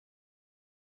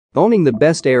Owning the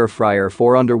best air fryer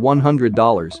for under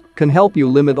 $100 can help you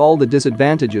limit all the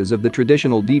disadvantages of the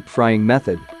traditional deep frying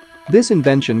method. This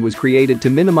invention was created to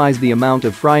minimize the amount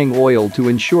of frying oil to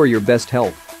ensure your best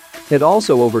health. It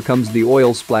also overcomes the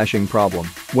oil splashing problem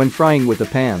when frying with a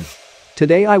pan.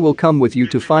 Today I will come with you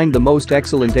to find the most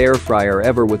excellent air fryer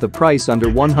ever with a price under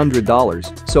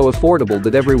 $100, so affordable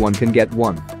that everyone can get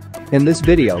one. In this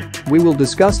video, we will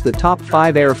discuss the top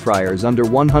 5 air fryers under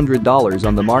 $100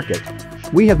 on the market.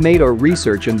 We have made our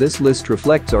research and this list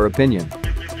reflects our opinion.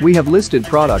 We have listed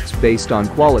products based on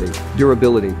quality,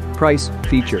 durability, price,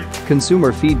 feature,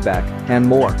 consumer feedback, and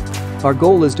more. Our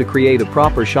goal is to create a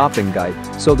proper shopping guide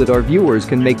so that our viewers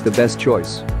can make the best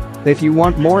choice. If you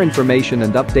want more information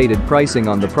and updated pricing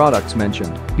on the products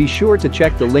mentioned, be sure to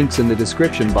check the links in the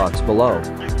description box below.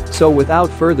 So without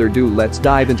further ado, let's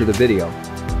dive into the video.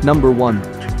 Number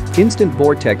 1. Instant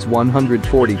Vortex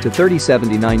 140 to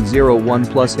 307901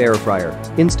 Plus Air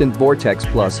Fryer. Instant Vortex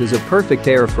Plus is a perfect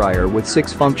air fryer with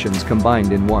 6 functions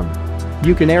combined in one.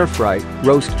 You can air fry,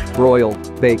 roast, broil,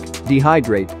 bake,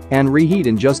 dehydrate, and reheat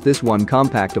in just this one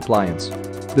compact appliance.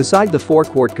 Beside the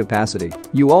 4-quart capacity,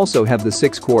 you also have the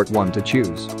 6-quart one to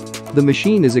choose. The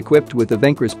machine is equipped with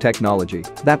Evencrisp technology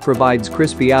that provides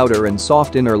crispy outer and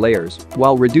soft inner layers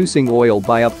while reducing oil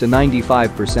by up to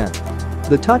 95%.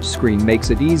 The touchscreen makes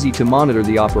it easy to monitor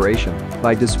the operation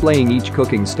by displaying each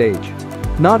cooking stage.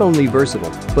 Not only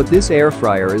versatile, but this air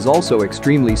fryer is also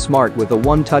extremely smart with a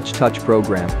one-touch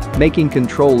program, making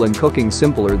control and cooking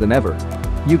simpler than ever.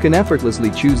 You can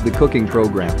effortlessly choose the cooking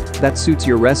program that suits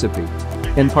your recipe.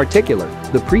 In particular,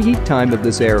 the preheat time of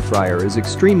this air fryer is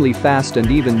extremely fast and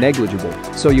even negligible,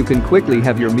 so you can quickly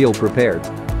have your meal prepared.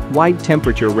 Wide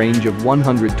temperature range of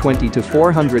 120 to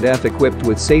 400 F equipped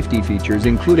with safety features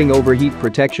including overheat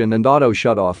protection and auto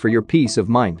shutoff for your peace of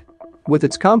mind. With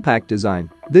its compact design,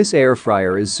 this air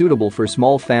fryer is suitable for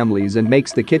small families and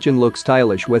makes the kitchen look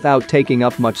stylish without taking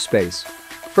up much space.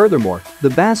 Furthermore,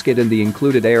 the basket and the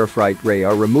included air fry tray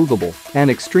are removable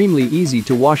and extremely easy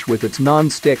to wash with its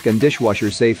non-stick and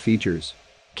dishwasher-safe features.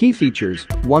 Key features: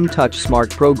 one-touch smart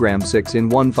program,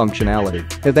 6-in-1 functionality,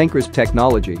 Evencrisp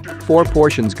technology, 4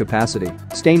 portions capacity,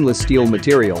 stainless steel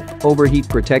material, overheat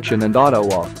protection and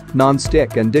auto-off,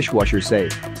 non-stick and dishwasher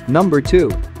safe. Number 2.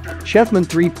 Chefman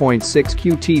 3.6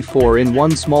 QT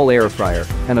 4-in-1 Small Air Fryer,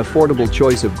 an affordable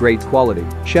choice of great quality,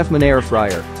 Chefman Air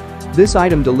Fryer. This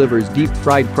item delivers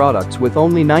deep-fried products with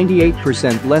only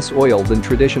 98% less oil than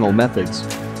traditional methods.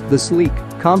 The sleek,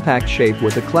 compact shape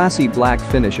with a classy black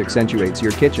finish accentuates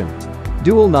your kitchen.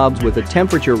 Dual knobs with a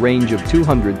temperature range of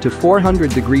 200 to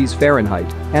 400 degrees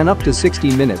Fahrenheit and up to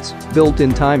 60 minutes,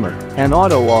 built-in timer, and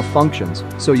auto-off functions,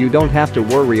 so you don't have to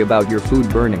worry about your food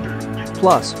burning.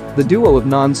 Plus, the duo of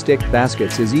non-stick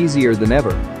baskets is easier than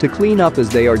ever to clean up as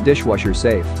they are dishwasher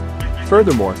safe.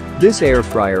 Furthermore, this air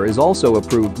fryer is also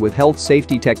approved with health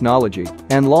safety technology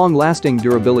and long-lasting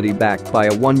durability backed by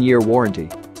a 1-year warranty.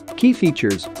 Key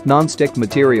features: non-stick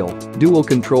material, dual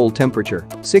control temperature,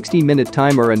 60-minute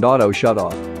timer and auto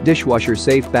shutoff, dishwasher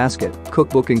safe basket,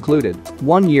 cookbook included,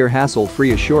 1-year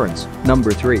hassle-free assurance.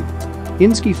 Number 3.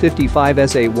 Insky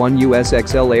 55SA1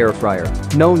 USXL Air Fryer.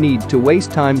 No need to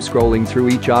waste time scrolling through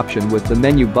each option with the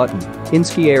menu button.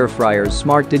 Insky Air Fryer's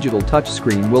smart digital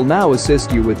touchscreen will now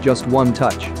assist you with just one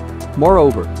touch.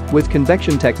 Moreover, with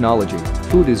convection technology,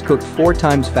 food is cooked 4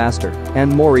 times faster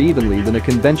and more evenly than a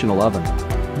conventional oven.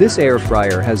 This air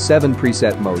fryer has 7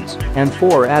 preset modes and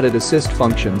 4 added assist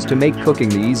functions to make cooking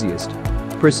the easiest.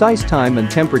 Precise time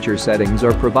and temperature settings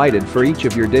are provided for each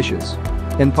of your dishes.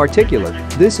 In particular,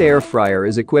 this air fryer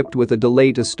is equipped with a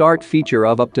delay to start feature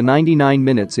of up to 99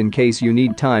 minutes in case you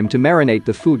need time to marinate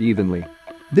the food evenly.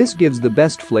 This gives the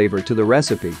best flavor to the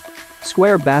recipe.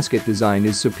 Square basket design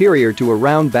is superior to a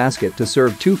round basket to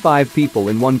serve 2-5 people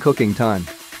in one cooking time.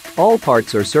 All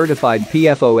parts are certified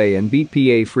PFOA and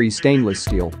BPA-free stainless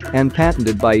steel and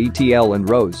patented by ETL and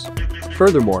Rose.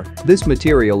 Furthermore, this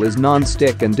material is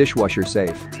non-stick and dishwasher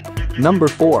safe. Number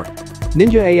 4.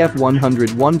 Ninja AF100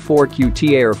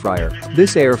 QT Air Fryer.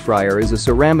 This air fryer is a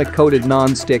ceramic-coated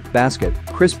non-stick basket,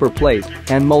 crisper plate,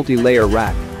 and multi-layer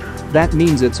rack. That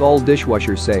means it's all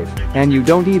dishwasher safe, and you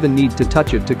don't even need to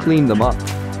touch it to clean them up.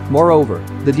 Moreover,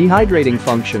 the dehydrating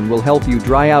function will help you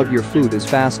dry out your food as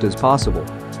fast as possible.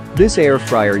 This air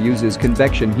fryer uses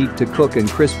convection heat to cook and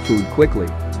crisp food quickly.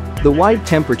 The wide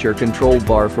temperature control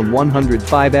bar from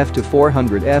 105 F to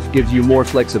 400 F gives you more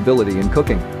flexibility in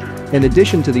cooking. In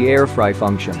addition to the air fry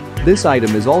function, this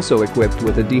item is also equipped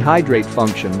with a dehydrate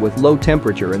function with low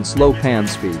temperature and slow pan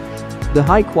speed. The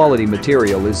high-quality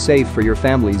material is safe for your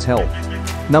family's health.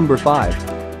 Number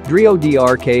 5. Drio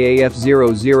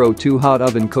DRKAF002 Hot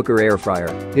Oven Cooker Air Fryer.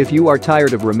 If you are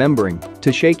tired of remembering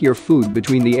to shake your food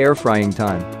between the air frying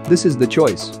time, this is the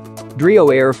choice.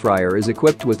 Drio Air Fryer is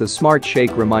equipped with a smart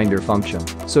shake reminder function,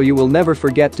 so you will never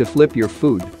forget to flip your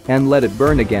food and let it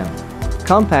burn again.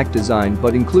 Compact design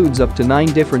but includes up to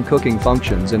 9 different cooking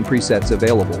functions and presets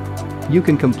available. You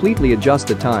can completely adjust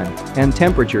the time and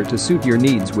temperature to suit your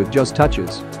needs with just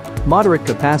touches. Moderate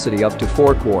capacity up to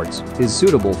 4 quarts is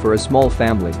suitable for a small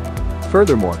family.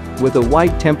 Furthermore, with a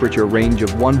wide temperature range of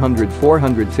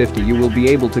 100-450 you will be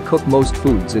able to cook most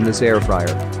foods in this air fryer.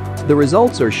 The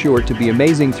results are sure to be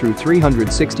amazing through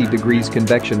 360 degrees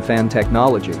convection fan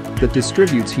technology that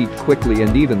distributes heat quickly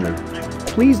and evenly.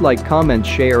 Please like, comment,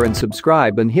 share and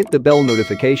subscribe and hit the bell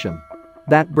notification.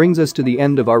 That brings us to the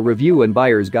end of our review and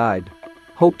buyer's guide.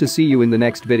 Hope to see you in the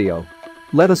next video.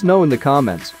 Let us know in the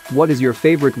comments what is your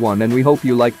favorite one, and we hope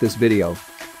you liked this video.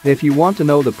 If you want to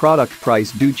know the product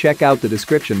price, do check out the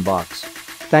description box.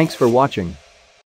 Thanks for watching.